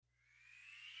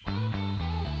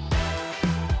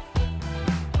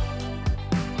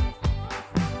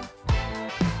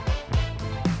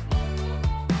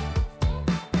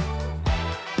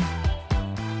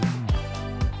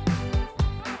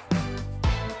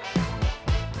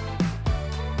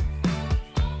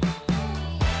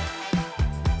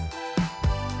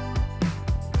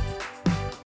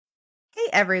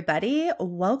everybody.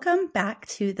 Welcome back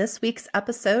to this week's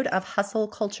episode of Hustle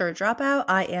Culture Dropout.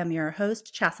 I am your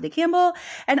host, Chastity Campbell,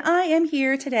 and I am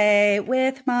here today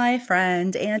with my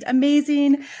friend and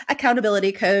amazing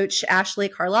accountability coach, Ashley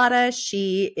Carlotta.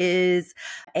 She is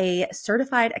a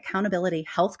certified accountability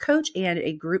health coach and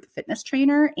a group fitness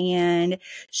trainer, and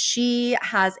she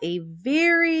has a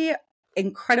very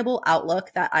incredible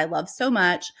outlook that I love so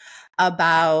much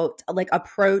about like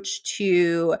approach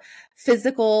to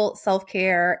physical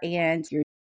self-care, and you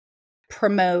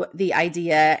promote the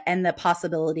idea and the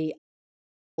possibility of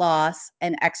loss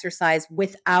and exercise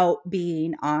without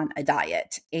being on a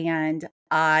diet. And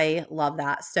I love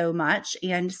that so much.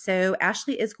 And so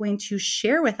Ashley is going to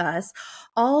share with us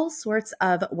all sorts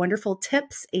of wonderful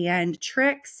tips and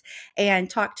tricks and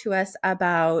talk to us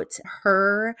about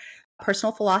her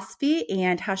personal philosophy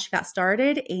and how she got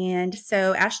started. And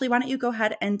so, Ashley, why don't you go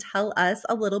ahead and tell us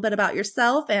a little bit about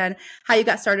yourself and how you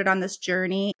got started on this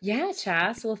journey? Yeah,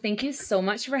 Chas. Well, thank you so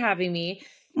much for having me.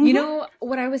 Mm-hmm. You know,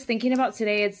 what I was thinking about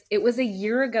today, it was a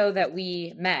year ago that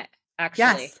we met, actually.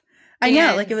 Yes, I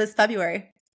know, like it was February.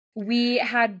 We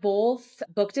had both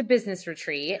booked a business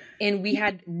retreat, and we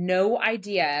had no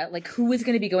idea like who was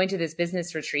going to be going to this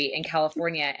business retreat in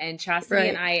California. And Chastity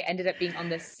and I ended up being on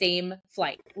the same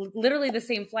flight, literally the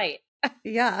same flight.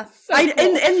 Yeah. So cool.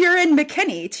 And you're in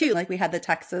McKinney too. Like we had the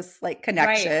Texas like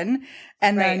connection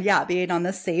and then, being on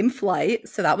the same flight.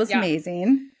 So that was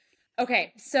amazing.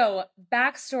 Okay. So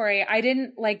backstory, I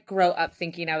didn't like grow up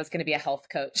thinking I was going to be a health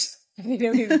coach. I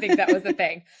don't even think that was a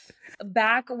thing.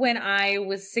 Back when I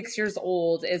was 6 years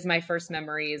old is my first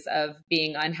memories of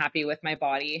being unhappy with my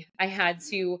body. I had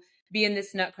to be in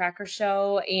this Nutcracker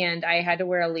show and I had to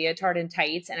wear a leotard and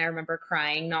tights. And I remember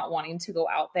crying, not wanting to go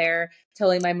out there,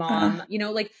 telling my mom, you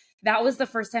know, like that was the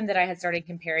first time that I had started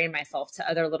comparing myself to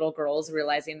other little girls,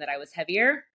 realizing that I was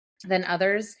heavier than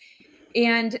others.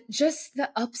 And just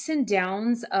the ups and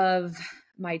downs of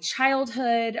my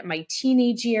childhood, my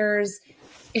teenage years,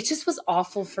 it just was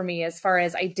awful for me as far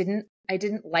as I didn't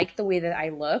like the way that I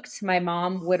looked. My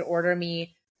mom would order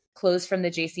me clothes from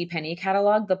the JCPenney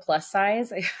catalog, the plus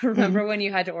size. I remember when you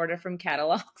had to order from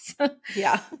catalogs.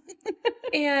 Yeah.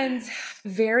 And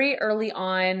very early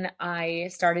on, I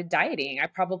started dieting. I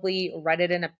probably read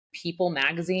it in a People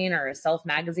magazine or a Self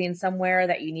magazine somewhere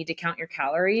that you need to count your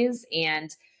calories.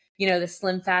 And, you know, the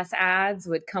Slim Fast ads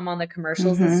would come on the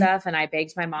commercials and stuff. And I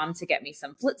begged my mom to get me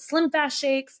some Slim Fast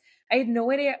shakes. I had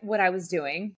no idea what I was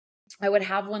doing. I would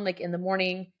have one like in the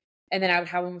morning and then I would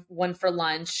have one for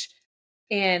lunch.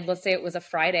 And let's say it was a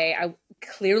Friday, I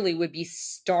clearly would be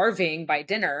starving by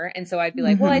dinner. And so I'd be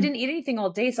like, well, I didn't eat anything all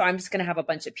day, so I'm just going to have a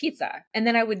bunch of pizza. And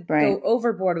then I would go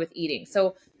overboard with eating.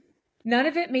 So none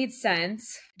of it made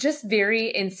sense, just very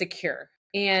insecure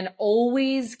and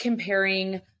always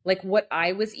comparing like what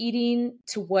I was eating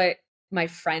to what my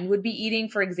friend would be eating.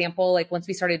 For example, like once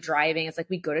we started driving, it's like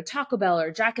we go to Taco Bell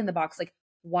or Jack in the Box. Like,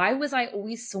 why was I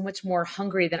always so much more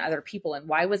hungry than other people? And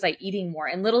why was I eating more?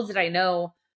 And little did I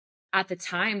know at the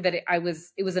time that it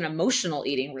was an emotional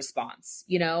eating response.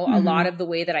 You know, a lot of the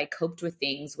way that I coped with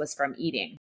things was from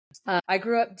eating. I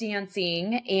grew up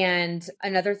dancing. And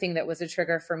another thing that was a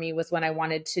trigger for me was when I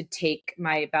wanted to take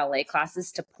my ballet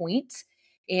classes to Point.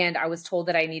 And I was told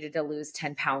that I needed to lose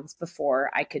 10 pounds before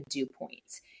I could do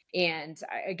Point. And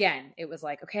again, it was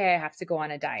like, okay, I have to go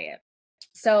on a diet.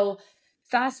 So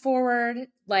fast forward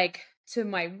like to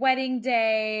my wedding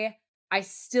day, I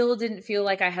still didn't feel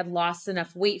like I had lost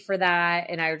enough weight for that.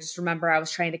 And I just remember I was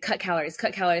trying to cut calories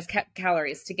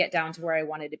to get down to where I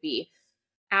wanted to be.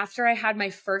 After I had my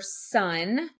first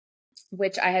son,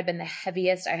 which I had been the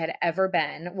heaviest I had ever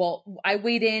been. Well, I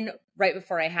weighed in right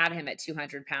before I had him at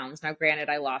 200 pounds. Now, granted,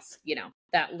 I lost, you know,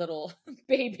 that little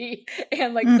baby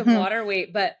and like some water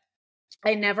weight, but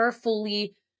I never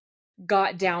fully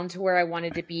got down to where I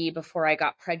wanted to be before I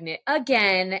got pregnant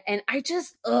again. And I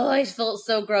just, I felt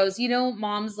so gross. You know,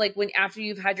 moms, like when after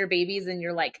you've had your babies and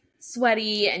you're like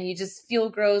sweaty and you just feel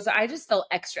gross, I just felt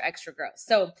extra, extra gross.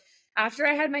 So after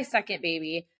I had my second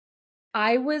baby,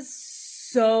 I was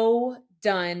so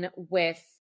done with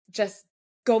just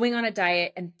going on a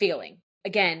diet and failing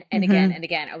again and again and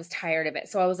again. I was tired of it.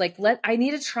 So I was like, I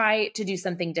need to try to do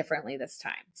something differently this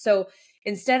time. So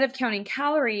instead of counting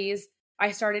calories,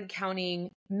 I started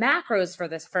counting macros for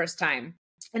this first time.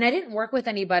 And I didn't work with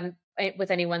anyone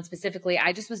specifically.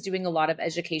 I just was doing a lot of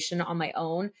education on my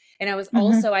own. And I was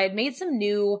also, I had made some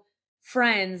new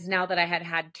friends now that I had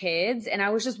had kids. And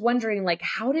I was just wondering, like,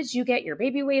 how did you get your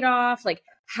baby weight off? Like,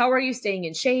 how are you staying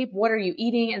in shape? What are you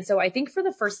eating? And so I think for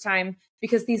the first time,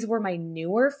 because these were my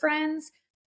newer friends,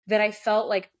 that I felt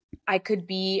like I could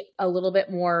be a little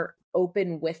bit more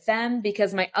open with them,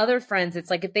 because my other friends, it's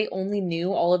like if they only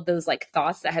knew all of those like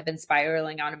thoughts that had been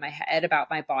spiraling on in my head about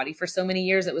my body for so many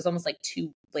years, it was almost like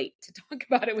too late to talk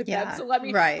about it with them. Yeah. So let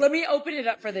Right. me open it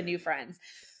up for the new friends.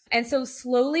 And so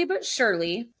slowly but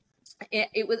surely,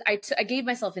 I gave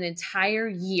myself an entire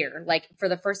year. Like for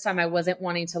the first time, I wasn't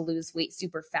wanting to lose weight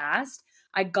super fast.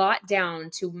 I got down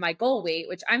to my goal weight,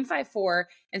 which I'm 5'4".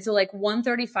 And so like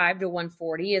 135 to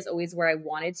 140 is always where I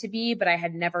wanted to be, but I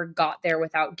had never got there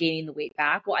without gaining the weight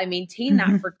back. Well, I maintained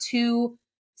that for 2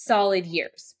 solid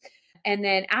years. And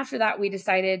then after that, we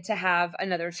decided to have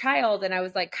another child. And I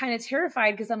was like kind of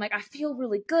terrified because I'm like, I feel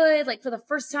really good. Like for the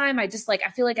first time, I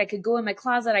feel like I could go in my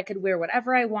closet. I could wear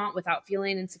whatever I want without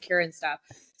feeling insecure and stuff.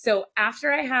 So after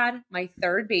I had my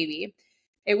third baby,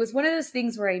 it was one of those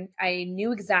things where I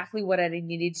knew exactly what I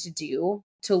needed to do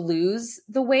to lose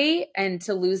the weight and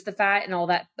to lose the fat and all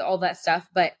that stuff.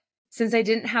 But since I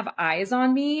didn't have eyes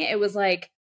on me, it was like,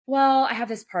 well, I have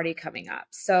this party coming up,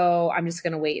 so I'm just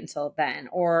going to wait until then.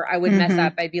 Or I would mess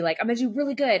up. I'd be like, I'm going to do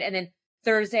really good. And then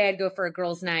Thursday I'd go for a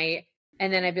girls' night.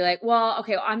 And then I'd be like, well,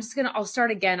 okay, I'll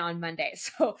start again on Monday.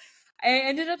 So I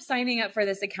ended up signing up for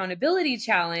this accountability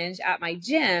challenge at my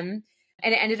gym.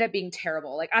 And it ended up being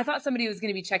terrible. Like I thought somebody was going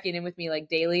to be checking in with me like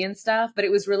daily and stuff, but it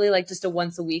was really like just a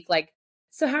once a week, like,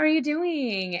 so how are you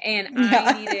doing? And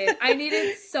I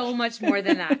needed so much more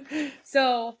than that.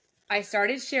 So I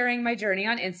started sharing my journey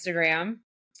on Instagram.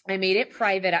 I made it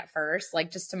private at first, like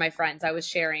just to my friends. I was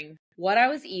sharing what I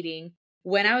was eating,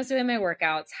 when I was doing my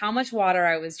workouts, how much water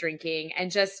I was drinking,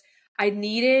 and just I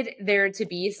needed there to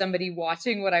be somebody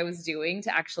watching what I was doing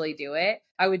to actually do it.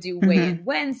 I would do weigh-in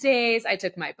Wednesdays. I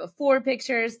took my before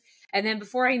pictures. And then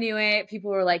before I knew it, people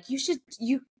were like, you should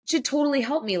totally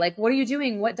help me. Like, what are you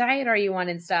doing? What diet are you on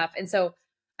and stuff? And so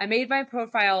I made my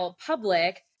profile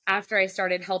public after I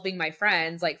started helping my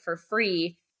friends like for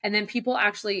free. And then people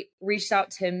actually reached out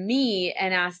to me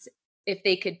and asked if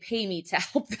they could pay me to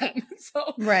help them.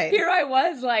 So here I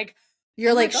was like,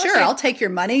 you're like, sure, I'll take your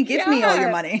money. Give me all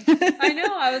your money. I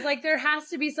know. I was like, there has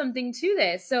to be something to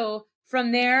this. So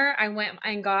from there, I went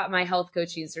and got my health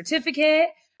coaching certificate.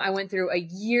 I went through a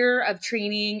year of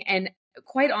training. And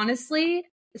quite honestly,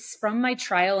 from my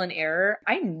trial and error,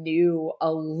 I knew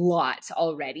a lot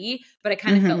already, but I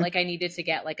kind of felt like I needed to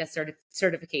get like a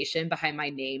certification behind my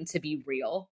name to be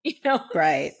real, you know?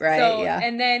 Right. So, yeah.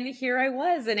 And then here I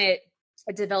was, and it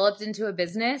developed into a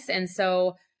business. And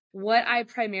so what I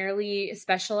primarily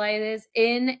specialize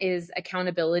in is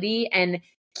accountability and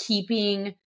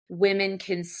keeping women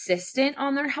consistent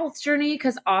on their health journey.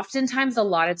 Because oftentimes, a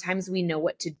lot of times we know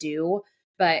what to do,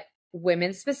 but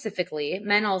women specifically,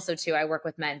 men also too, I work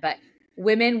with men, but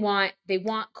women want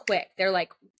quick. They're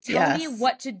like, tell me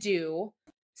what to do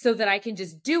so that I can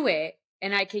just do it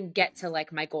and I can get to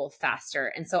like my goal faster.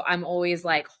 And so I'm always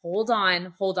like, hold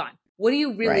on. What do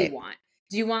you really want?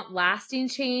 Do you want lasting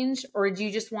change, or do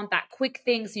you just want that quick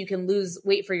thing so you can lose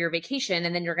weight for your vacation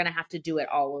and then you're going to have to do it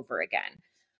all over again?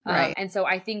 And so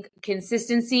I think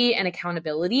consistency and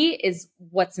accountability is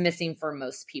what's missing for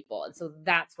most people. And so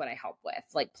that's what I help with,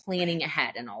 like planning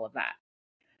ahead and all of that.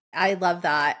 I love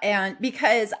that. And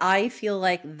because I feel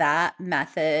like that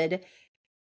method,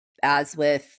 as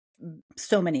with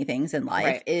so many things in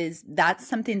life, that's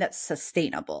something that's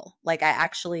sustainable. Like I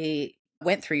actually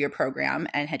went through your program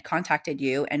and had contacted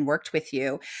you and worked with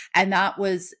you. And that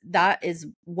is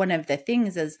one of the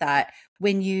things, is that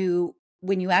when you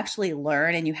actually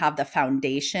learn and you have the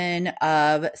foundation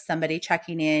of somebody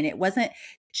checking in, it wasn't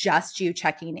just you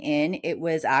checking in, it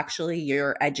was actually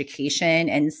your education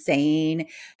and saying,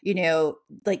 you know,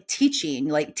 like teaching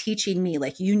me,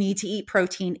 like, you need to eat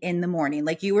protein in the morning.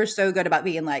 Like, you were so good about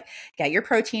being like, get your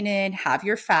protein in, have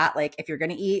your fat. Like, if you're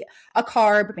going to eat a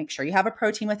carb, make sure you have a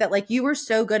protein with it. Like, you were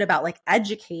so good about like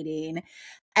educating.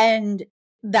 And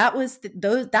that was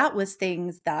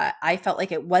things that I felt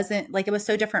like it wasn't like, it was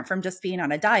so different from just being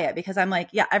on a diet, because I'm like,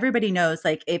 yeah, everybody knows,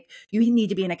 like, if you need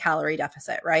to be in a calorie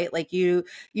deficit, right? Like you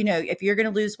know, if you're going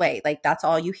to lose weight, like that's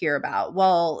all you hear about.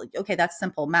 Well, okay, that's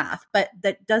simple math, but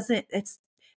it's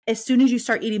as soon as you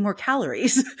start eating more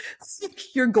calories,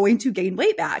 you're going to gain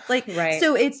weight back. Like,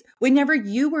 so it's whenever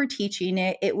you were teaching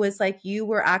it, it was like you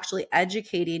were actually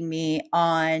educating me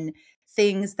on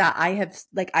things that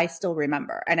I still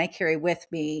remember and I carry with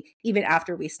me even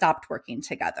after we stopped working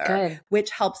together,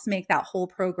 which helps make that whole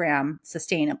program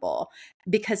sustainable,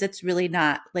 because it's really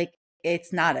not like,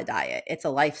 it's not a diet, it's a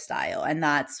lifestyle. And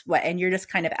and you're just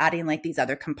kind of adding like these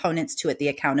other components to it, the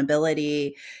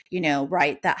accountability, you know,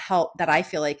 that I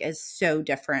feel like is so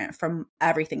different from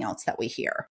everything else that we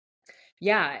hear.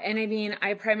 Yeah. And I mean,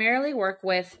 I primarily work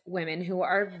with women who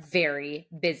are very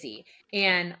busy.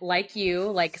 And like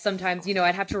you, like sometimes,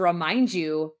 I'd have to remind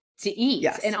you to eat.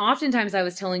 And Yes. oftentimes I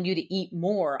was telling you to eat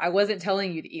more. I wasn't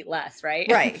telling you to eat less, right?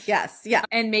 Right. Yes. Yeah.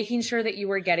 And making sure that you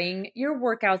were getting your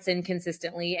workouts in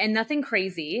consistently and nothing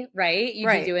crazy, right? You'd be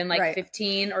Right. doing like Right.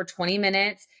 15 or 20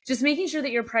 minutes, just making sure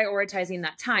that you're prioritizing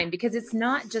that time because it's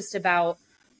not just about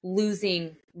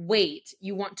losing weight.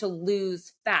 You want to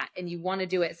lose fat and you want to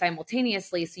do it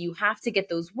simultaneously. So you have to get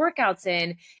those workouts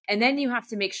in. And then you have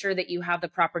to make sure that you have the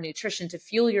proper nutrition to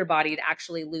fuel your body to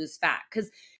actually lose fat. Because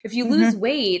if you lose Mm-hmm.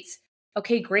 weight,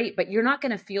 okay, great, but you're not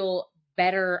going to feel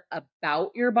better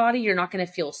about your body. You're not going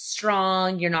to feel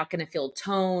strong. You're not going to feel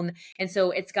tone. And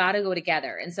so it's got to go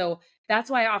together. And so that's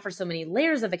why I offer so many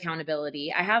layers of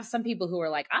accountability. I have some people who are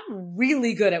like, I'm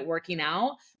really good at working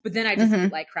out, but then I just eat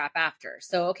Mm-hmm. like crap after.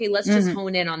 So, okay, let's just Mm-hmm.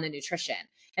 hone in on the nutrition.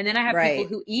 And then I have people Right.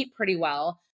 who eat pretty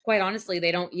well. Quite honestly,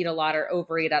 they don't eat a lot or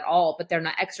overeat at all, but they're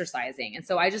not exercising. And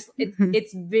so Mm-hmm.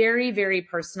 it's very, very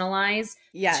personalized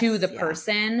to Yes. the Yeah.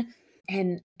 person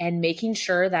and making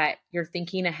sure that you're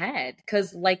thinking ahead.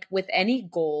 Because like with any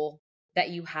goal that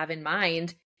you have in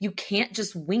mind, you can't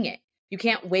just wing it. You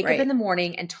can't wake up in Right. the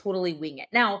morning and totally wing it.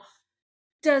 Now,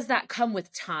 does that come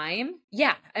with time?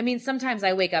 Yeah. I mean, sometimes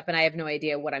I wake up and I have no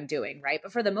idea what I'm doing, right?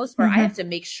 But for the most part, I have Mm-hmm. to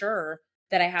make sure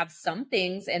that I have some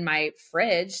things in my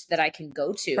fridge that I can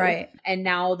go to. Right. And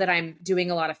now that I'm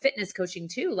doing a lot of fitness coaching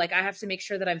too, like I have to make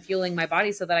sure that I'm fueling my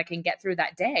body so that I can get through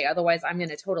that day. Otherwise, I'm going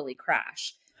to totally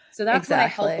crash. So that's what I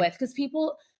help Exactly. with because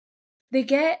people, they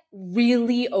get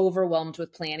really overwhelmed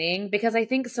with planning because I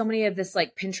think so many of this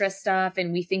like Pinterest stuff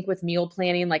and we think with meal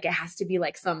planning, like it has to be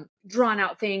like some drawn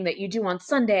out thing that you do on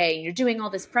Sunday and you're doing all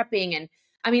this prepping. And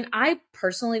I mean, I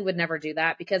personally would never do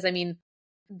that because I mean,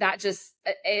 that just,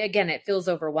 again, it feels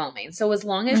overwhelming. So as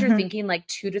long as you're Mm-hmm. thinking like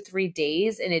 2 to 3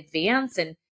 days in advance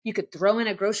and you could throw in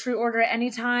a grocery order at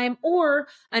any time. Or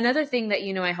another thing that,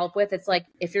 I help with, it's like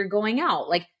if you're going out,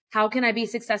 like how can I be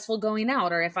successful going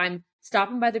out? Or if I'm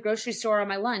stopping by the grocery store on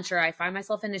my lunch or I find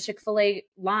myself in a Chick-fil-A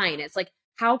line, it's like,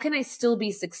 how can I still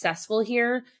be successful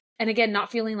here? And again,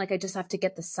 not feeling like I just have to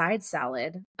get the side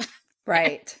salad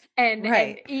Right. and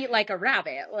Right. eat like a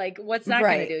rabbit. Like, what's that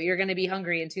going to Right. do? You're going to be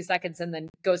hungry in 2 seconds and then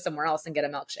go somewhere else and get a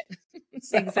milkshake.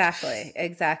 So, Exactly.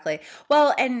 Exactly.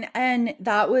 Well, and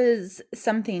that was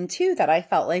something too that I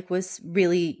felt like was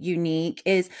really unique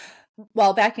is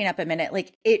well, backing up a minute,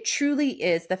 like it truly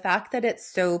is the fact that it's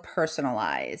so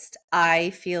personalized, I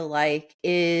feel like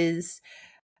is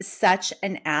such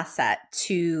an asset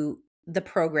to the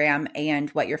program and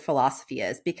what your philosophy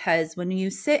is because when you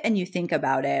sit and you think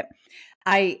about it,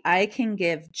 I can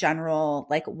give general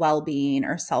like well-being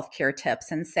or self-care tips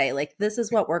and say like this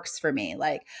is what works for me.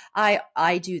 Like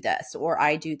I do this or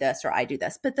I do this or I do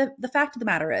this. But the fact of the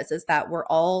matter is that we're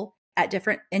all at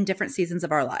different seasons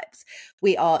of our lives.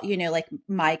 We all, like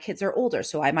my kids are older,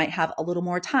 so I might have a little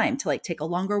more time to like take a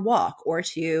longer walk or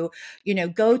to,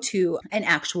 go to an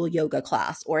actual yoga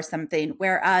class or something.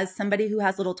 Whereas somebody who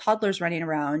has little toddlers running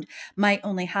around might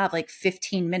only have like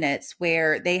 15 minutes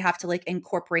where they have to like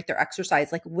incorporate their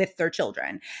exercise like with their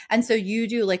children. And so you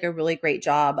do like a really great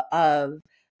job of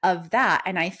that.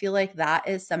 And I feel like that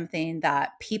is something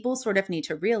that people sort of need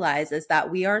to realize is that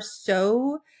we are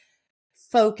so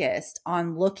focused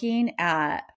on looking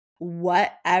at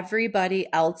what everybody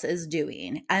else is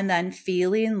doing and then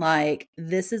feeling like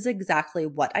this is exactly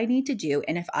what I need to do.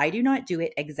 And if I do not do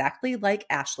it exactly like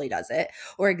Ashley does it,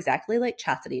 or exactly like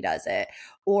Chastity does it,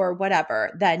 or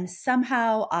whatever, then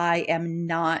somehow I am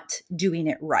not doing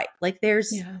it right. Like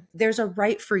yeah. there's a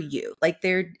right for you. Like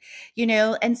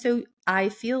and so I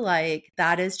feel like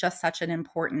that is just such an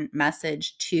important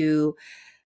message to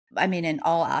I mean, in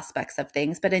all aspects of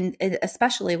things, but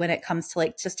especially when it comes to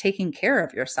like just taking care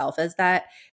of yourself, is that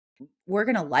we're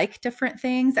going to like different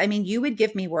things. I mean, you would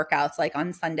give me workouts like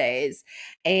on Sundays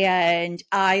and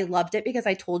I loved it because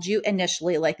I told you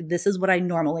initially, like, this is what I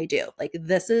normally do. Like,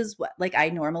 this is what, like, I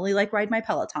normally like ride my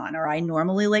Peloton or I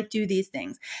normally like do these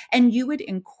things. And you would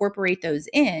incorporate those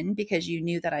in because you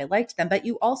knew that I liked them, but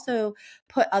you also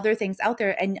put other things out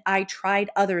there and I tried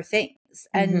other things.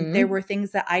 And there Mm-hmm. were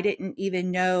things that I didn't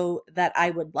even know that I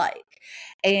would like.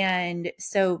 And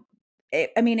so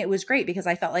it was great because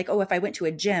I felt like, oh, if I went to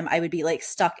a gym, I would be like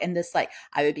stuck in this, like,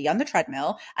 I would be on the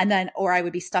treadmill and then, or I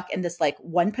would be stuck in this like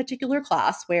one particular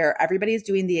class where everybody's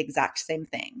doing the exact same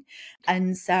thing.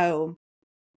 And so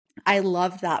I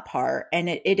love that part. And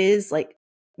it is like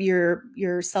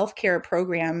your self-care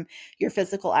program, your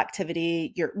physical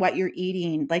activity, what you're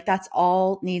eating, like that's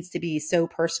all needs to be so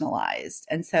personalized.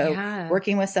 And so Yeah.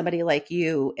 working with somebody like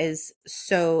you is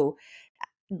so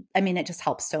I mean, it just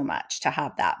helps so much to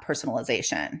have that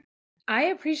personalization. I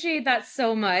appreciate that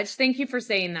so much. Thank you for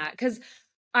saying that, because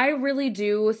I really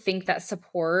do think that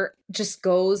support just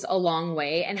goes a long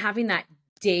way, and having that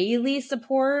daily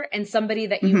support and somebody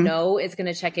that you Mm-hmm. know is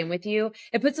going to check in with you,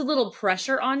 it puts a little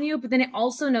pressure on you, but then it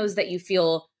also knows that you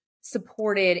feel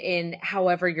supported in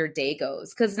however your day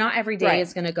goes, because not every day Right.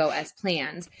 is going to go as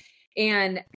planned.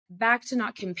 And back to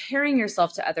not comparing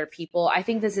yourself to other people, I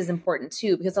think this is important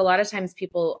too, because a lot of times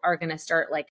people are going to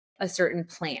start like a certain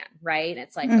plan, right? And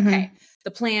it's like, Mm-hmm. okay,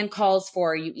 the plan calls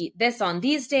for you eat this on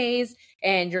these days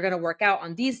and you're going to work out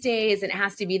on these days and it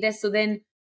has to be this. So then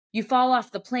you fall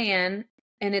off the plan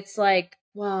and it's like,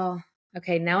 well,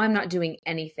 okay, now I'm not doing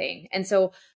anything. And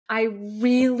so I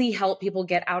really help people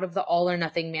get out of the all or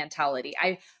nothing mentality.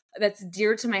 That's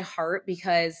dear to my heart,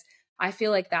 because I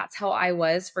feel like that's how I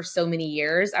was for so many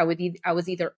years. I was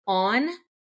either on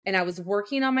and I was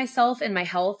working on myself and my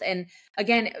health. And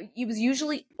again, it was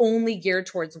usually only geared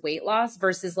towards weight loss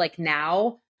versus like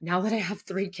now that I have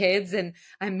 3 kids and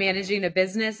I'm managing a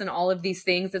business and all of these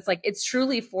things, it's like, it's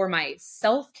truly for my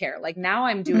self-care. Like now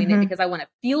I'm doing it Mm-hmm. because I want to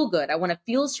feel good. I want to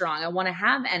feel strong. I want to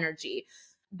have energy.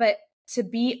 But to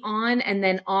be on and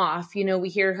then off, we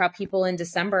hear how people in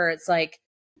December, it's like,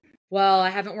 well, I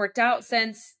haven't worked out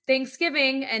since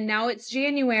Thanksgiving and now it's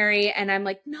January. And I'm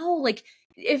like, no, like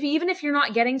even if you're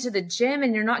not getting to the gym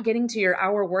and you're not getting to your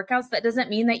hour workouts, that doesn't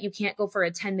mean that you can't go for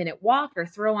a 10-minute walk or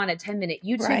throw on a 10-minute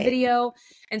YouTube Right. video.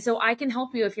 And so I can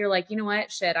help you if you're like, you know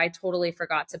what, shit, I totally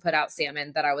forgot to put out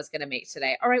salmon that I was going to make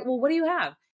today. All right, well, what do you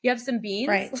have? You have some beans?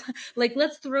 Right. Like,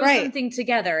 let's throw Right. something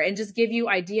together and just give you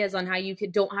ideas on how you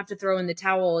don't have to throw in the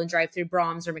towel and drive through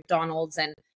Brahms or McDonald's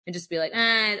and just be like,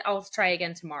 I'll try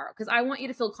again tomorrow. Because I want you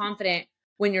to feel confident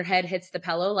when your head hits the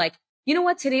pillow. Like, you know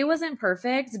what? Today wasn't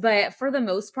perfect, but for the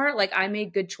most part, like I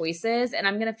made good choices and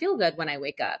I'm going to feel good when I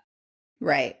wake up.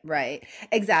 Right, right.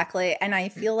 Exactly. And I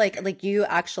feel like you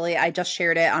actually, I just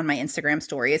shared it on my Instagram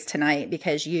stories tonight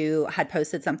because you had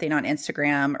posted something on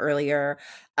Instagram earlier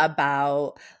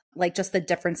about like just the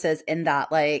differences in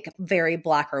that like very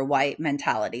black or white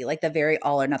mentality, like the very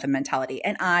all or nothing mentality.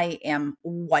 And I am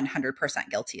 100%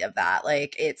 guilty of that.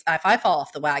 Like it's, if I fall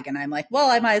off the wagon, I'm like, well,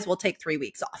 I might as well take 3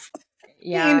 weeks off.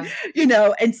 Mean,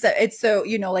 Yeah. and so it's so,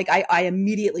 like I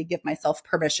immediately give myself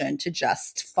permission to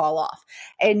just fall off.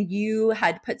 And you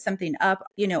had put something up,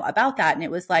 about that. And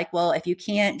it was like, well, if you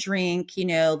can't drink,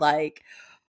 like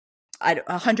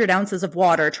 100 ounces of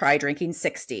water, try drinking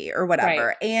 60 or Right.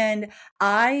 whatever. And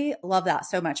I love that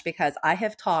so much because I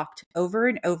have talked over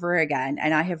and over again,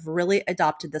 and I have really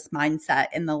adopted this mindset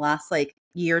in the last like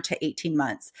year to 18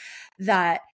 months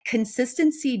that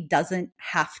consistency doesn't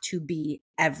have to be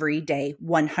every day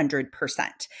 100%.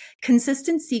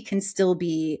 Consistency can still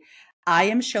be, I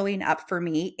am showing up for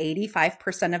me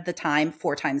 85% of the time,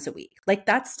 4 times a week. Like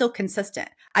that's still consistent.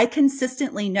 I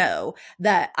consistently know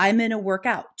that I'm going to work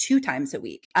out 2 times a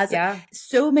week. As Yeah.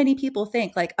 so many people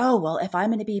think like, oh, well, if I'm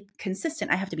going to be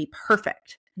consistent, I have to be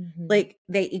perfect. Mm-hmm. Like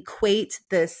they equate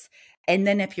this. And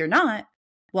then if you're not,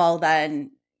 well,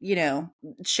 then,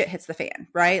 shit hits the fan,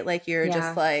 right? Like you're just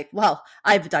Yeah. like, well,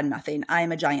 I've done nothing.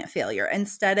 I'm a giant failure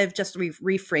instead of just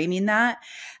reframing that.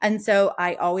 And so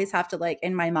I always have to like,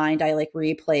 in my mind, I like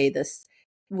replay this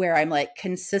where I'm like,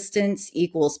 consistence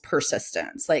equals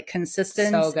persistence. Like So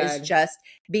consistence is good. just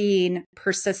being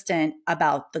persistent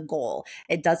about the goal.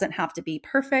 It doesn't have to be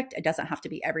perfect. It doesn't have to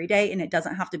be every day. And it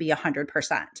doesn't have to be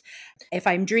 100%. If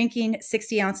I'm drinking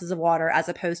 60 ounces of water as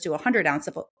opposed to 100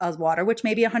 ounces of water, which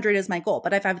maybe 100 is my goal,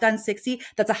 but if I've done 60,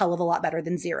 that's a hell of a lot better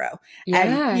than 0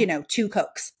 and, Yeah. 2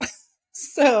 Cokes.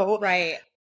 So, Right.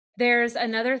 There's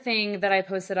another thing that I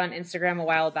posted on Instagram a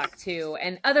while back too,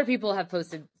 and other people have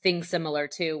posted things similar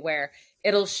too, where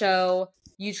it'll show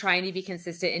you trying to be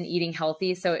consistent in eating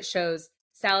healthy. So it shows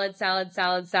salad, salad,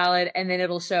 salad, salad, and then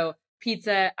it'll show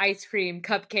pizza, ice cream,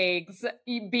 cupcakes,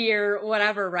 beer,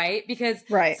 whatever, right? Because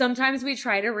right. sometimes we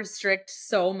try to restrict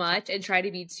so much and try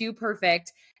to be too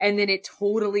perfect, and then it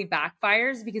totally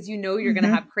backfires because you're going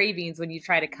to have cravings when you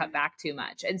try to cut back too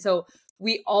much. And so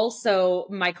we also,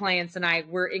 my clients and I,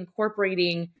 we're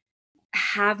incorporating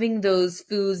having those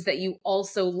foods that you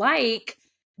also like,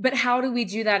 but how do we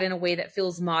do that in a way that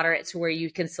feels moderate to where you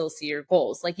can still see your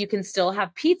goals? Like you can still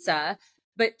have pizza,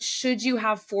 but should you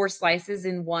have 4 slices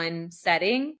in one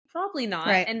setting? Probably not.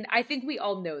 Right. And I think we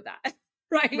all know that,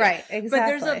 right? Right. But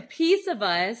there's a Exactly. piece of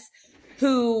us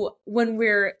who, when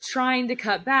we're trying to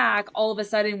cut back, all of a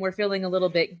sudden we're feeling a little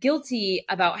bit guilty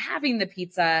about having the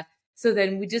pizza. So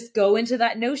then we just go into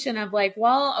that notion of like,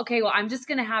 well, okay, well, I'm just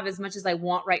going to have as much as I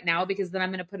want right now because then I'm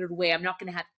going to put it away. I'm not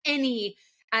going to have any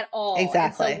at all. And so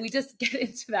Exactly. we just get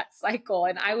into that cycle,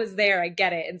 and I was there, I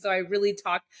get it. And so I really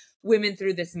talk women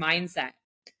through this mindset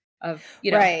of,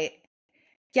 Right.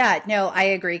 Yeah, no, I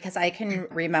agree because I can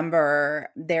remember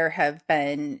there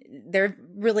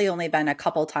really only been a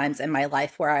couple times in my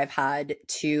life where I've had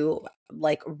to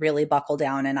like really buckle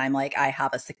down and I'm like, I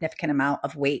have a significant amount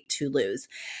of weight to lose.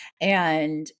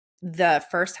 And the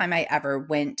first time I ever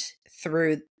went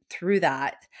through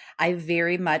that, I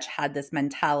very much had this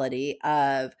mentality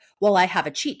of, well, I have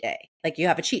a cheat day. Like you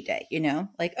have a cheat day,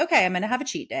 like, okay, I'm going to have a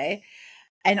cheat day.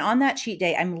 And on that cheat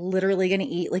day, I'm literally going to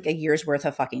eat like a year's worth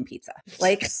of fucking pizza.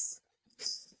 Like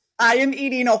I am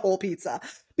eating a whole pizza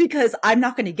because I'm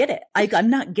not going to get it. I'm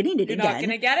not getting it you're not again going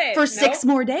to get it for Nope. 6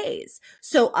 more days.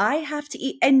 So I have to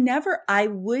eat and I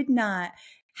would not,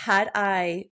 had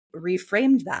I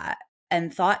reframed that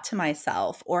and thought to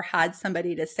myself or had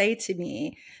somebody to say to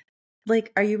me,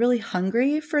 like, are you really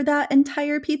hungry for that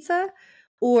entire pizza?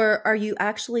 Or are you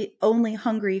actually only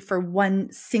hungry for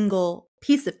one single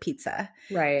piece of pizza?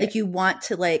 Right. Like you want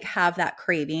to like have that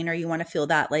craving or you want to feel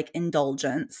that like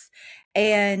indulgence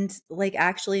and like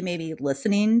actually maybe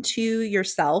listening to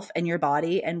yourself and your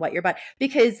body and what your body,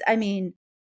 because I mean,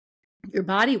 your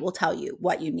body will tell you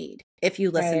what you need if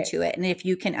you listen Right. to it. And if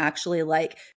you can actually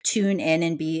like tune in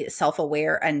and be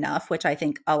self-aware enough, which I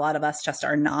think a lot of us just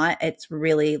are not, it's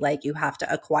really like you have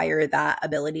to acquire that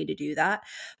ability to do that.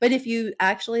 But if you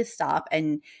actually stop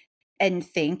and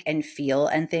think and feel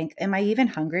and think, am I even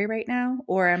hungry right now?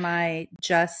 Or am I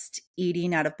just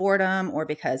eating out of boredom or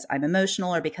because I'm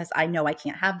emotional or because I know I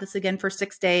can't have this again for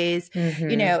 6 days?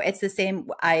 Mm-hmm. It's the same.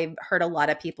 I've heard a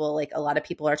lot of people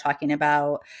are talking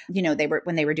about,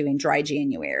 when they were doing dry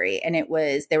January and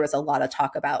there was a lot of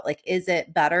talk about like, is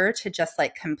it better to just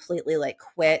like completely like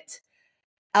quit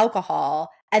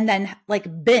alcohol and then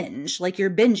like binge, like you're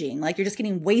binging, like you're just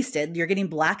getting wasted, you're getting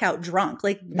blackout drunk.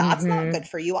 Like that's not Mm-hmm. good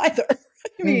for you either.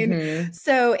 I mean, Mm-hmm.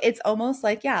 so it's almost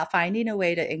like, yeah, finding a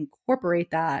way to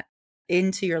incorporate that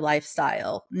into your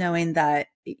lifestyle, knowing that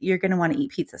you're going to want to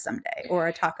eat pizza someday or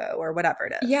a taco or whatever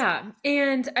it is. Yeah.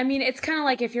 And I mean, it's kind of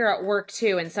like if you're at work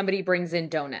too and somebody brings in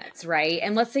donuts, right?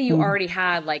 And let's say you Mm. already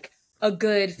had like a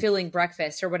good filling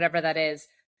breakfast or whatever that is.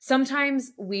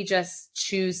 Sometimes we just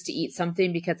choose to eat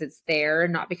something because it's there,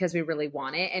 not because we really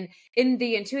want it. And in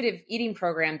the intuitive eating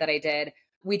program that I did,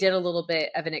 we did a little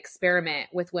bit of an experiment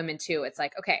with women too. It's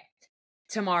like, okay,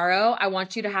 tomorrow, I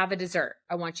want you to have a dessert.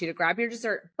 I want you to grab your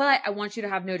dessert, but I want you to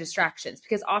have no distractions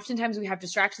because oftentimes we have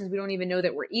distractions. We don't even know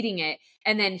that we're eating it.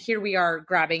 And then here we are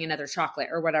grabbing another chocolate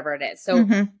or whatever it is. So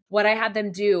Mm-hmm. what I had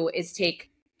them do is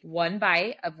take one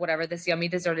bite of whatever this yummy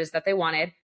dessert is that they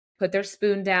wanted, put their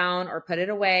spoon down or put it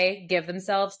away, give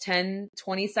themselves 10,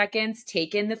 20 seconds,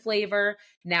 take in the flavor,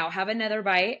 now have another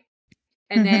bite.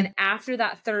 And Mm-hmm. then after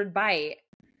that third bite,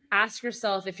 ask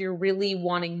yourself if you're really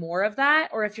wanting more of that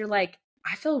or if you're like,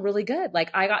 I feel really good. Like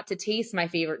I got to taste my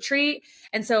favorite treat.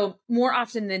 And so more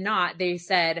often than not, they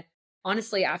said,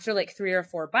 honestly, after like 3 or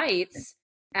 4 bites,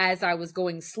 as I was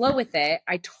going slow with it,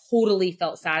 I totally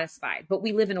felt satisfied. But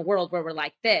we live in a world where we're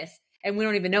like this and we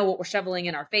don't even know what we're shoveling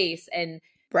in our face. And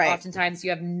Right. oftentimes you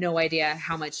have no idea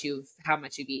how much you've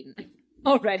eaten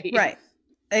already. Right.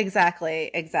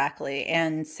 Exactly.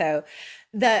 And so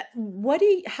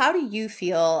how do you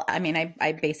feel? I mean,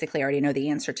 I basically already know the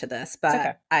answer to this, It's but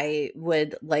okay. I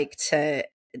would like to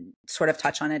sort of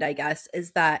touch on it, I guess,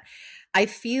 is that I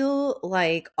feel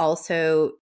like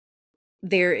also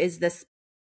there is this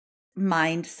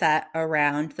mindset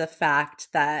around the fact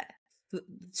that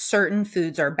certain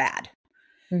foods are bad.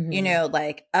 Mm-hmm.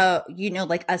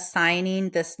 Like assigning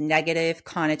this negative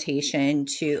connotation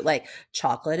to like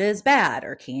chocolate is bad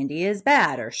or candy is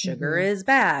bad or sugar Mm-hmm. is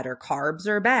bad or carbs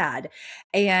are bad.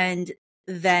 And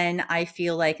then I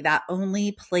feel like that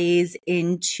only plays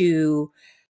into,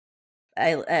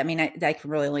 I mean, I can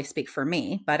really only speak for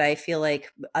me, but I feel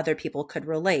like other people could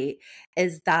relate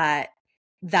is that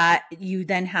you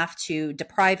then have to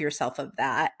deprive yourself of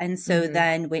that. And so Mm-hmm.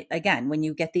 then when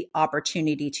you get the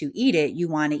opportunity to eat it, you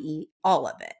want to eat all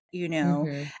of it,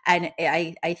 Mm-hmm. And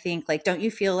I think like, don't you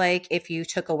feel like if you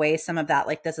took away some of that,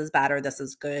 like this is bad or this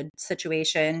is good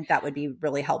situation, that would be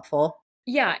really helpful?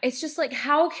 Yeah, it's just like,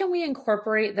 how can we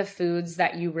incorporate the foods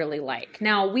that you really like?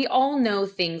 Now, we all know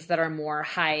things that are more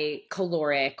high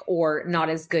caloric or not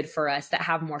as good for us that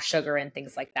have more sugar and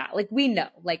things like that. Like, we know,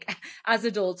 like, as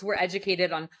adults, we're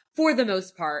educated on, for the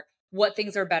most part, what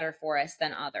things are better for us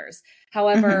than others. Mm-hmm.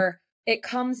 However, it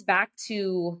comes back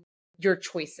to your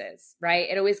choices,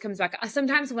 right? It always comes back.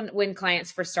 Sometimes when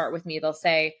clients first start with me, they'll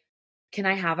say, can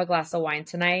I have a glass of wine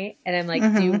tonight? And I'm like,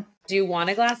 Mm-hmm. do you want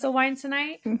a glass of wine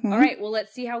tonight? All Mm-hmm. right, well,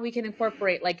 let's see how we can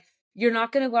incorporate. Like, you're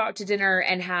not going to go out to dinner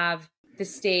and have the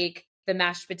steak, the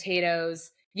mashed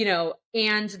potatoes,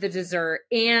 and the dessert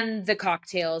and the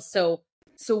cocktails. So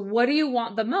what do you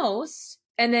want the most?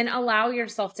 And then allow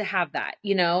yourself to have that,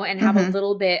 and have a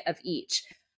little bit of each.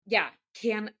 Yeah.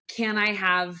 Can I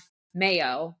have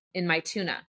mayo in my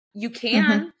tuna? You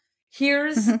can.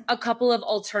 Here's a couple of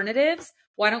alternatives.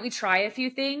 Why don't we try a few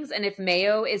things? And if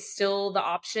mayo is still the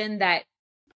option that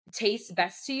tastes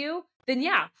best to you, then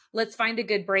yeah, let's find a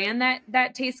good brand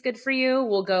that tastes good for you.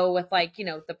 We'll go with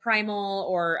the Primal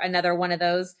or another one of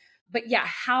those. But yeah,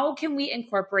 how can we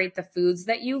incorporate the foods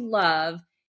that you love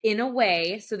in a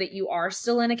way so that you are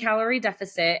still in a calorie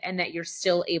deficit and that you're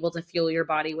still able to fuel your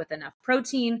body with enough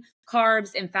protein,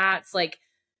 carbs, and fats? Like,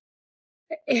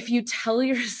 if you tell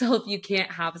yourself you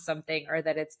can't have something or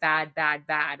that it's bad,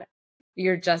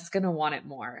 you're just going to want it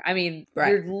more. I mean,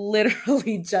 you're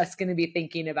literally just going to be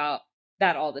thinking about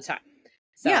that all the time.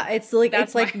 So yeah, it's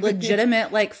like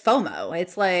legitimate like FOMO.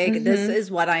 It's like, this is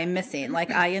what I'm missing.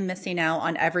 Like, I am missing out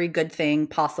on every good thing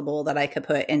possible that I could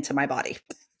put into my body.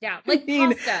 Yeah, like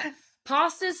pasta.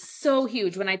 Pasta is so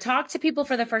huge. When I talk to people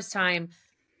for the first time,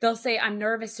 they'll say, I'm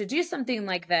nervous to do something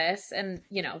like this. And,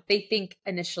 they think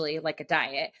initially like a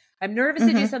diet. I'm nervous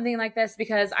to do something like this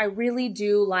because I really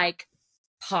do like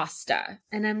pasta.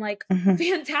 And I'm like,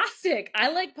 fantastic.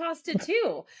 I like pasta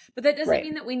too. But that doesn't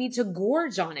mean that we need to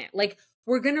gorge on it. Like,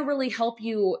 we're going to really help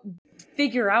you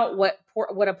figure out what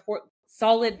a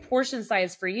solid portion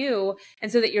size for you.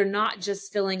 And so that you're not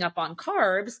just filling up on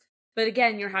carbs, but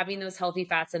again, you're having those healthy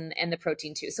fats and the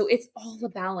protein too. So it's all a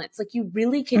balance. Like, you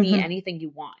really can eat anything you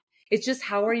want. It's just,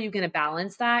 how are you going to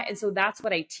balance that? And so that's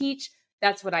what I teach.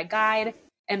 That's what I guide.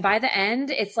 And by the end,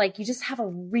 it's like, you just have a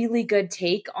really good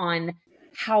take on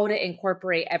how to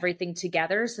incorporate everything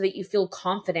together so that you feel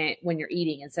confident when you're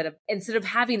eating, instead of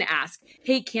having to ask,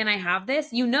 hey, can I have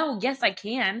this? Yes, I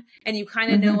can. And you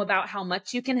kind of know about how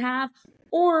much you can have,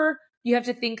 or you have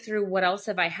to think through, what else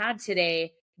have I had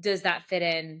today? Does that fit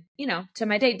in, to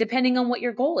my day, depending on what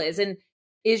your goal is? And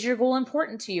is your goal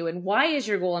important to you? And why is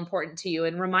your goal important to you?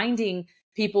 And reminding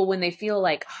people when they feel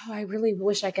like, oh, I really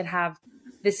wish I could have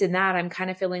this and that, I'm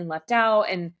kind of feeling left out.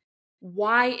 And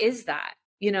why is that?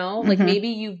 Like, maybe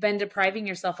you've been depriving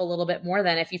yourself a little bit more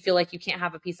than if you feel like you can't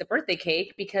have a piece of birthday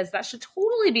cake, because that should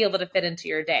totally be able to fit into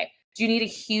your day. Do you need a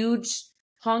huge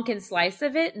honking slice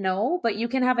of it? No, but you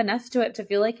can have enough to it to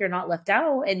feel like you're not left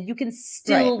out, and you can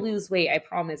still lose weight. I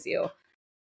promise you.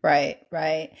 Right.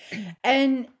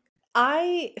 And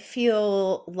I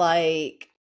feel like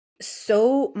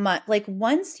so much, like,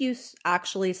 once you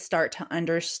actually start to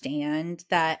understand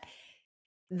that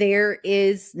there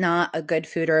is not a good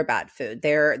food or a bad food.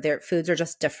 Their foods are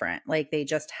just different. Like, they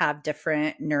just have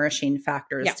different nourishing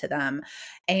factors to them.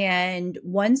 And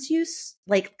once you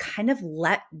like kind of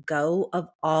let go of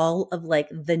all of like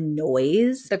the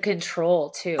noise, the control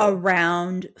too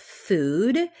around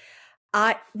food,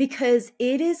 because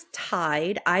it is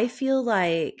tied, I feel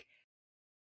like,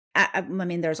 I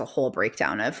mean, there's a whole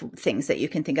breakdown of things that you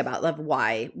can think about of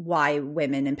why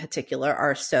women in particular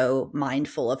are so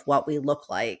mindful of what we look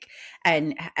like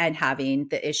and having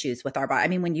the issues with our body. I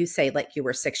mean, when you say like you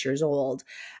were 6 years old,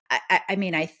 I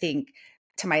mean, I think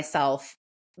to myself,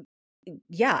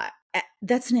 yeah,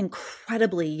 that's an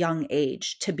incredibly young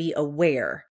age to be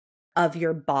aware of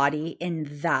your body in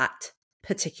that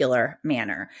particular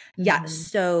manner. Yet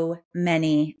so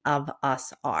many of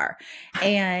us are.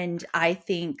 And I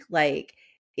think like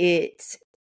if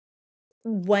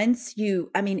you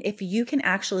can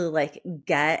actually like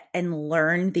get and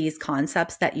learn these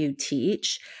concepts that you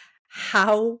teach,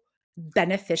 how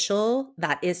beneficial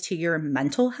that is to your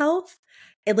mental health.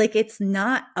 It's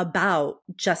not about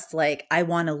just like, I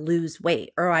want to lose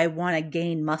weight, or I want to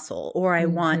gain muscle, or I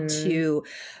want to,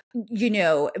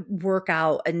 work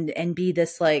out and be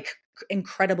this like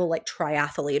incredible like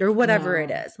triathlete or whatever it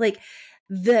is. Like,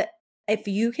 if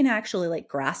you can actually like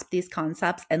grasp these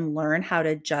concepts and learn how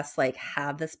to just like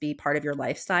have this be part of your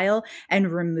lifestyle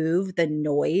and remove the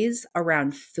noise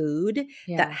around food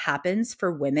that happens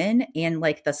for women, and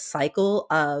like the cycle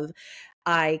of,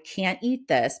 I can't eat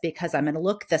this because I'm going to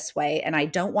look this way and I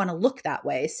don't want to look that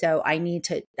way. So I need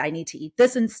to eat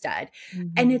this instead.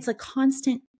 And it's a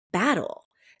constant battle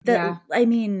I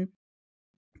mean,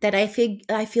 that I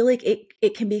feel like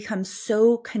it can become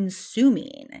so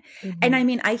consuming. And I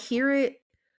mean, I hear it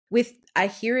I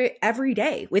hear it every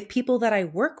day with people that I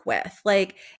work with.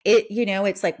 Like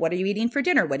it's like, what are you eating for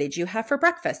dinner? What did you have for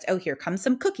breakfast? Oh, here comes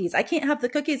some cookies. I can't have the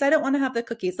cookies. I don't want to have the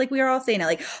cookies. Like we are all saying it,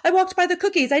 like, I walked by the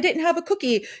cookies. I didn't have a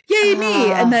cookie. Yay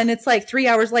me. And then it's like 3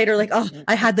 hours later, like, oh,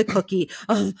 I had the cookie.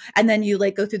 Oh, and then you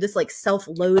like go through this like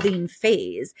self-loathing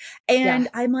phase. And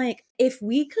I'm like, if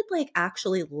we could like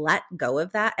actually let go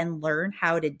of that and learn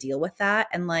how to deal with that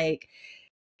and like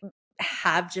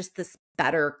have just this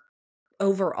better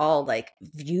overall like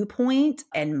viewpoint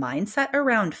and mindset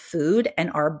around food and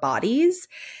our bodies,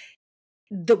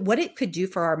 what it could do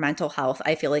for our mental health,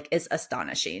 I feel like is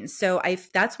astonishing. So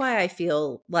that's why I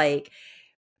feel like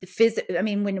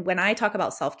when I talk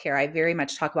about self-care, I very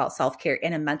much talk about self-care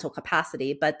in a mental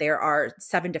capacity, but there are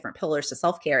 7 different pillars to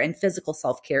self-care, and physical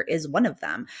self-care is one of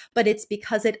them. But it's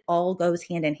because it all goes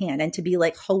hand in hand. And to be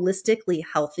like holistically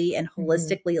healthy and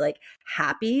holistically like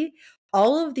happy,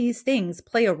 all of these things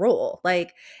play a role.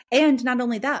 Like, and not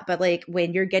only that, but like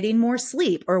when you're getting more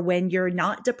sleep or when you're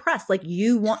not depressed, like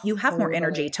you have more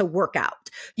energy to work out.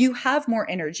 You have more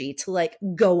energy to like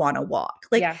go on a walk.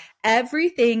 Like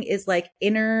everything is like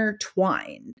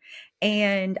intertwined.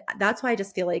 And that's why I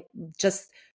just feel like just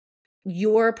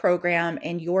your program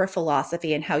and your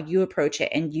philosophy and how you approach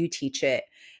it and you teach it,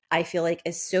 I feel like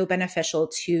is so beneficial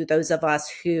to those of us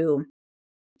who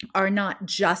are not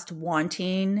just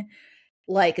wanting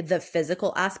like the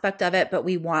physical aspect of it, but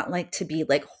we want like to be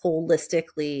like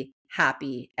holistically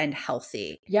happy and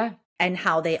healthy. Yeah. And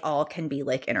how they all can be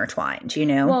like intertwined, you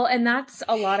know? Well, and that's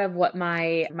a lot of what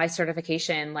my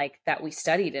certification, like that we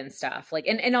studied and stuff, like,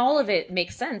 and all of it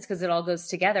makes sense because it all goes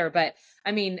together. But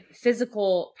I mean,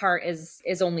 physical part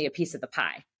is only a piece of the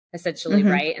pie, essentially.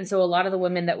 Right. And so a lot of the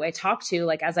women that I talk to,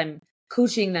 like, as I'm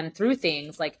coaching them through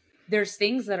things, like there's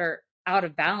things that are out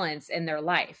of balance in their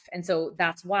life. And so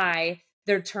that's why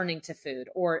they're turning to food,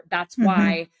 or that's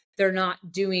why they're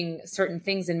not doing certain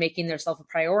things and making themselves a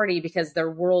priority because their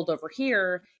world over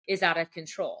here is out of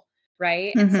control.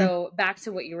 Right. And so back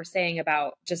to what you were saying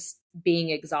about just being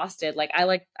exhausted, like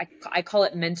I call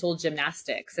it mental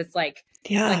gymnastics. It's like,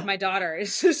 it's like my daughter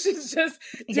is she's just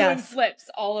doing flips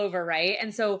all over. Right.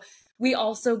 And so we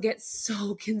also get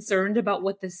so concerned about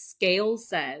what the scale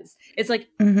says. It's like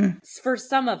for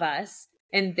some of us,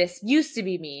 and this used to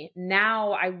be me,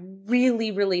 now I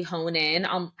really, really hone in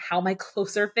on how my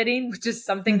clothes are fitting, which is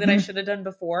something that I should have done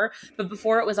before. But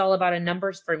before it was all about a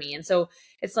numbers for me. And so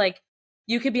it's like,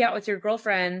 you could be out with your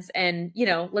girlfriends and, you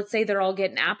know, let's say they're all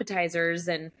getting appetizers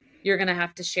and you're going to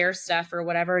have to share stuff or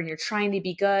whatever. And you're trying to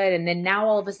be good. And then now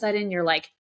all of a sudden you're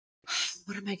like,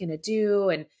 what am I going to do?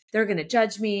 And they're going to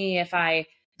judge me if I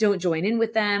don't join in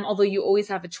with them, although you always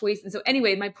have a choice. And so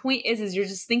anyway, my point is you're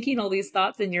just thinking all these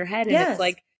thoughts in your head and it's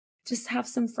like, just have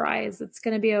some fries. It's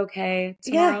going to be okay.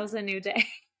 Tomorrow's a new day.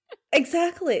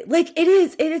 Exactly. Like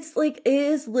it's like, it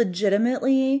is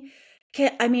legitimately,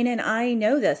 I mean, and I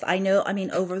know this, I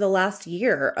mean, over the last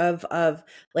year of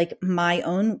like my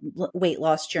own weight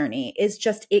loss journey is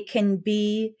just, it can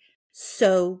be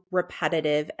so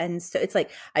repetitive. And so it's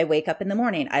like, I wake up in the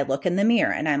morning, I look in the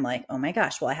mirror and I'm like, oh my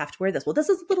gosh, well, I have to wear this. Well, this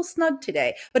is a little snug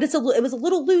today, but it was a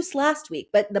little loose last week.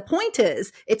 But the point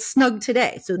is it's snug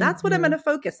today. So that's what I'm going to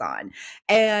focus on.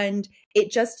 And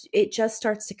it just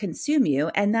starts to consume you.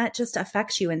 And that just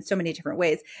affects you in so many different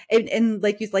ways. And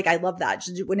like I love that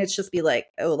when it's just be like,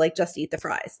 oh, like just eat the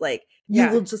fries. Like you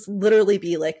will just literally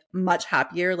be like much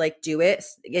happier, like do it.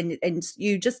 And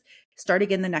you just start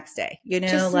again the next day, you know,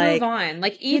 just like move on.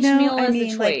 Like each meal is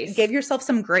a choice. Like, give yourself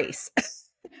some grace.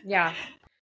 Yeah.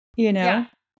 You know? Yeah.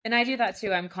 And I do that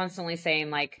too. I'm constantly saying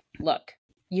like, look,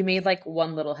 you made like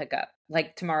one little hiccup,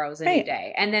 like tomorrow's a new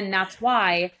day. And then that's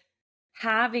why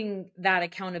having that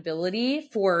accountability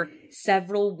for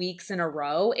several weeks in a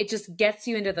row, it just gets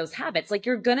you into those habits. Like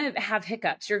you're going to have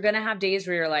hiccups. You're going to have days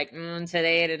where you're like,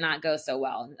 today did not go so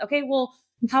well. Okay, well,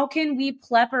 how can we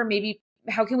prep, or maybe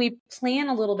how can we plan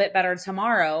a little bit better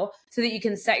tomorrow so that you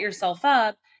can set yourself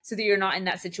up so that you're not in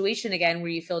that situation again where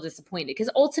you feel disappointed?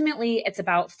 Because ultimately it's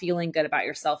about feeling good about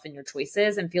yourself and your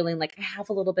choices and feeling like I have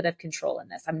a little bit of control in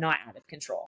this. I'm not out of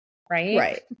control.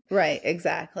 Right.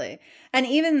 Exactly.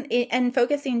 And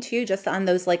focusing too, just on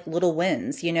those like little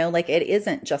wins, you know, like it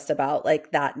isn't just about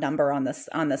like that number on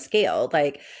the scale,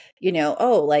 like, you know,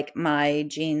 oh, like my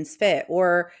jeans fit,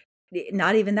 or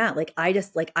not even that. Like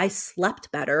I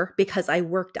slept better because I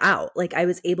worked out. Like I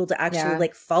was able to actually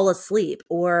like fall asleep,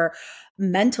 or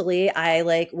mentally I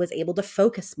like was able to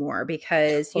focus more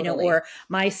because, you know, or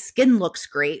my skin looks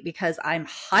great because I'm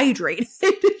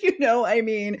hydrated, you know, I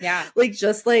mean, like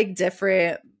just like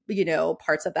different,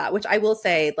 parts of that, which I will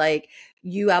say, like,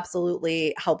 you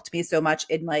absolutely helped me so much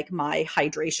in like my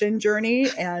hydration journey.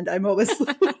 And I'm always,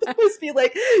 always be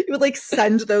like, you would like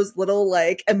send those little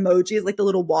like emojis, like the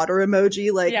little water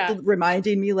emoji, like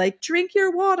reminding me like, drink your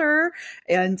water.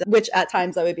 And which at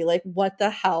times I would be like, what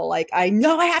the hell? Like, I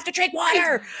know I have to drink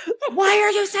water. Why are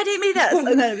you sending me this? And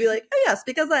then I'd be like, oh yes,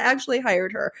 because I actually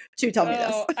hired her to tell me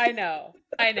this. I know.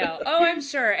 Oh, I'm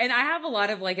sure. And I have a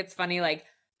lot of like, it's funny, like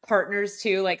partners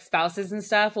too, like spouses and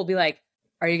stuff will be like,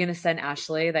 are you going to send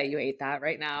Ashley that you ate that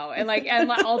right now? And like,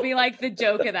 and I'll be like the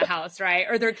joke of the house, right?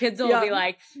 Or their kids will be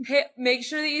like, hey, make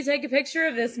sure that you take a picture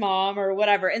of this, mom, or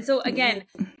whatever. And so again,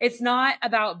 it's not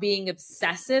about being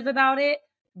obsessive about it,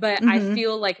 but I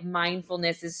feel like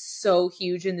mindfulness is so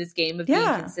huge in this game of being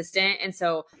consistent. And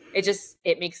so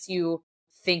it makes you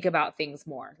think about things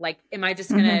more. Like, am I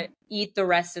just going to eat the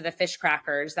rest of the fish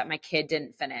crackers that my kid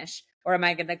didn't finish? Or am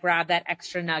I going to grab that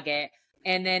extra nugget?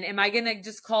 And then am I going to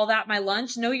just call that my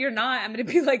lunch? No, you're not. I'm going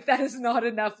to be like, that is not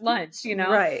enough lunch,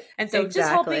 Right. And so just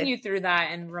helping you through that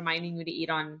and reminding you to eat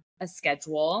on a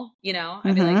schedule,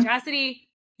 I'd be like, Chastity,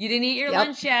 you didn't eat your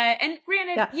lunch yet. And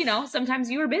granted, sometimes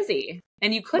you were busy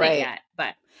and you couldn't yet,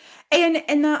 but.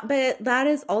 But that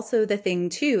is also the thing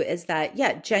too, is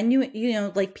that,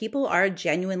 genuine, like people are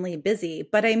genuinely busy,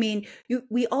 but I mean,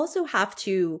 we also have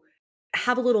to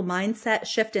have a little mindset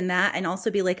shift in that and also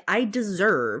be like, I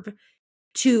deserve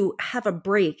to have a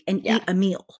break and eat a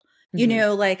meal.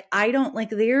 Like I don't like,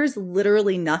 there's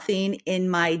literally nothing in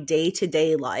my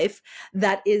day-to-day life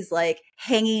that is like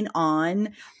hanging on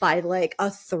by like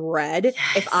a thread.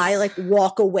 If I like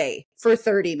walk away for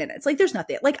 30 minutes, like there's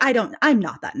nothing, like I'm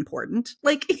not that important.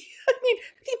 Like, I mean,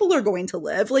 people are going to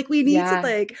live, like we need to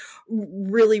like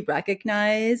really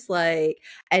recognize like,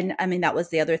 and I mean, that was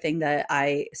the other thing that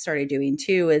I started doing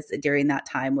too, is during that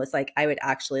time was like, I would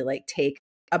actually like take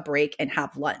a break and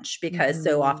have lunch, because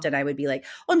so often I would be like,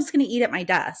 oh, I'm just going to eat at my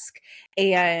desk.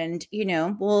 And,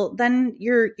 well, then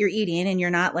you're eating and you're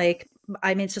not like,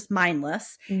 I mean, it's just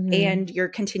mindless and you're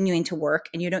continuing to work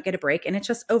and you don't get a break. And it's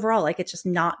just overall, like, it's just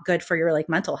not good for your like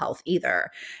mental health either.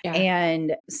 Yeah.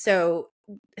 And so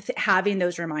having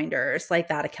those reminders, like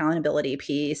that accountability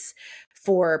piece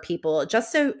for people,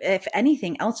 just so if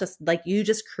anything else, just like you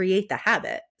just create the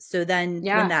habit. So then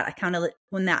when that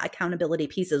accountability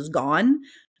piece is gone,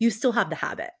 you still have the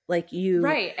habit. Like you.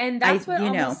 Right. And that's what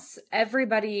almost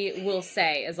everybody will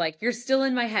say is like, you're still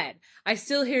in my head. I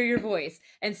still hear your voice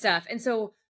and stuff. And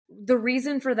so the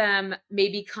reason for them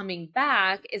maybe coming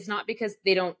back is not because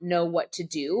they don't know what to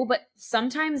do, but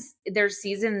sometimes there's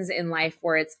seasons in life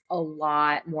where it's a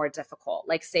lot more difficult,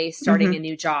 like say starting a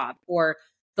new job or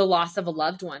the loss of a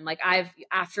loved one. Like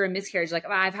after a miscarriage, like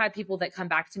I've had people that come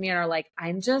back to me and are like,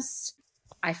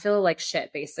 I feel like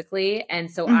shit basically. And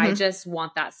so I just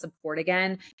want that support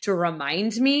again to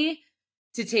remind me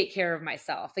to take care of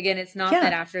myself. Again, it's not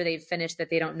that after they've finished that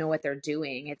they don't know what they're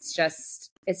doing. It's just,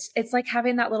 it's like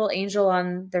having that little angel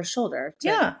on their shoulder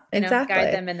to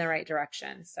guide them in the right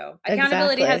direction. So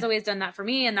accountability has always done that for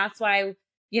me. And that's why,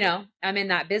 I'm in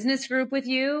that business group with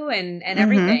you and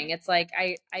everything. It's like,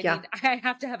 I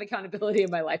have to have accountability in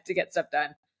my life to get stuff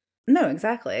done. No,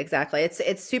 exactly.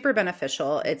 It's super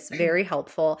beneficial. It's very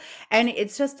helpful. And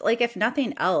it's just like, if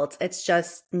nothing else, it's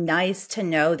just nice to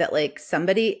know that like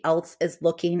somebody else is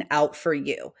looking out for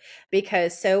you,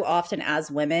 because so often as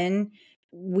women,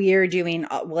 we're doing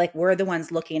like, we're the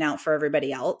ones looking out for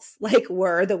everybody else. Like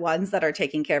we're the ones that are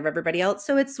taking care of everybody else.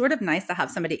 So it's sort of nice to have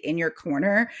somebody in your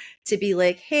corner to be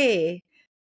like, hey,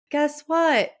 guess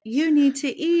what? You need to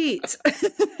eat.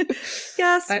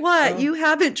 Guess what? You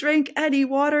haven't drank any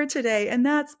water today, and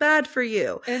that's bad for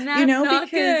you. And that's not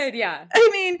good. Yeah. I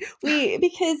mean,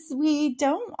 because we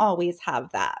don't always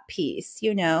have that piece,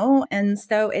 and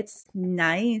so it's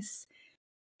nice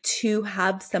to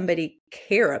have somebody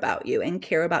care about you and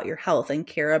care about your health and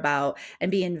care about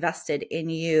and be invested in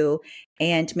you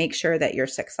and make sure that you're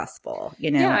successful,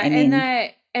 Yeah, I mean,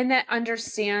 and that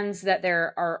understands that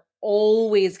there are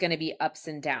always going to be ups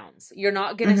and downs. You're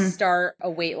not going to start a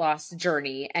weight loss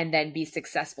journey and then be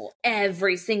successful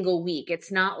every single week.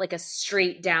 It's not like a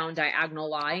straight down diagonal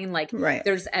line. Like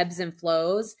there's ebbs and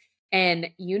flows. And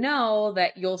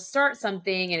that you'll start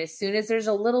something, and as soon as there's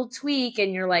a little tweak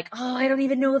and you're like, oh, I don't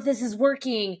even know if this is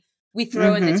working, we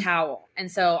throw in the towel.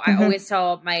 And so I always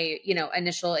tell my,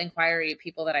 initial inquiry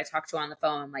people that I talk to on the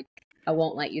phone, like, I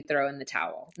won't let you throw in the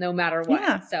towel no matter what.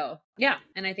 Yeah. So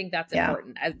and I think that's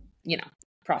important as,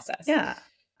 process. Yeah.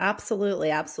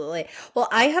 Absolutely. Absolutely. Well,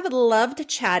 I have loved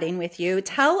chatting with you.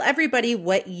 Tell everybody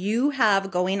what you have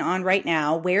going on right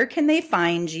now. Where can they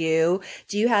find you?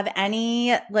 Do you have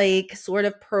any like sort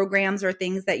of programs or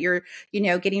things that you're,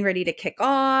 getting ready to kick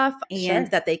off and Sure.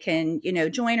 that they can,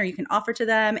 join or you can offer to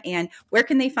them? And where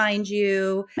can they find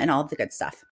you and all of the good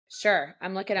stuff? Sure.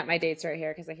 I'm looking at my dates right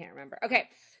here because I can't remember. Okay.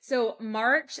 So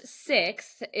March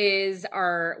 6th is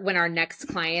when our next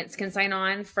clients can sign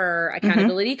on for Mm-hmm.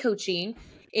 accountability coaching.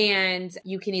 And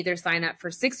you can either sign up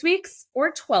for 6 weeks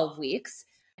or 12 weeks.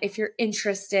 If you're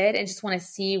interested and just want to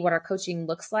see what our coaching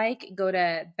looks like, go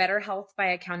to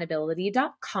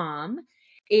betterhealthbyaccountability.com.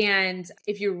 And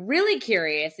if you're really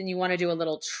curious and you want to do a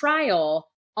little trial,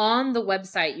 on the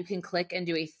website, you can click and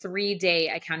do a 3-day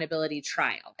accountability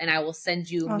trial. And I will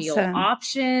send you meal Awesome.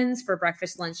 options for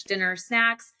breakfast, lunch, dinner,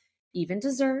 snacks, even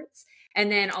desserts. And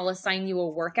then I'll assign you a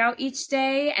workout each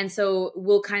day. And so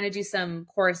we'll kind of do some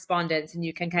correspondence and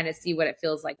you can kind of see what it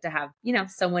feels like to have,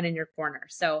 someone in your corner.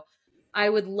 So I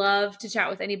would love to chat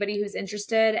with anybody who's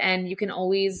interested. And you can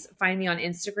always find me on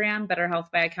Instagram, Better Health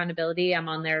by Accountability. I'm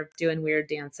on there doing weird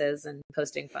dances and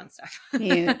posting fun stuff.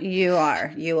 You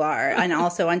are, and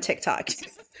also on TikTok.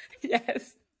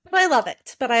 Yes. But I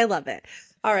love it.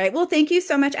 All right. Well, thank you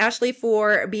so much, Ashley,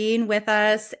 for being with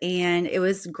us. And it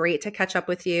was great to catch up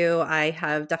with you. I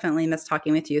have definitely missed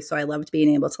talking with you. So I loved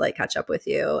being able to like catch up with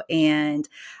you. And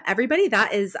everybody,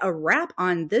 that is a wrap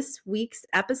on this week's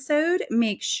episode.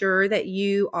 Make sure that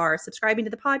you are subscribing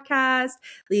to the podcast,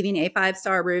 leaving a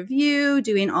 5-star review,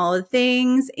 doing all the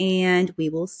things. And we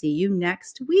will see you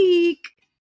next week.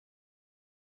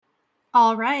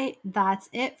 All right, that's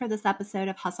it for this episode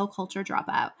of Hustle Culture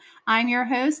Dropout. I'm your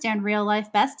host and real life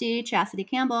bestie, Chastity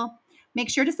Campbell. Make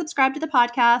sure to subscribe to the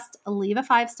podcast, leave a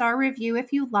 5-star review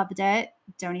if you loved it.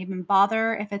 Don't even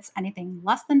bother if it's anything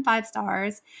less than 5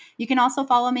 stars. You can also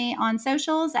follow me on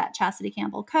socials at Chastity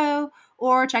Campbell Co.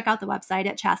 or check out the website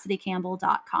at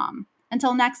chastitycampbell.com.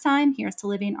 Until next time, here's to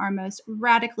living our most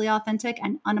radically authentic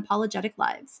and unapologetic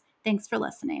lives. Thanks for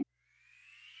listening.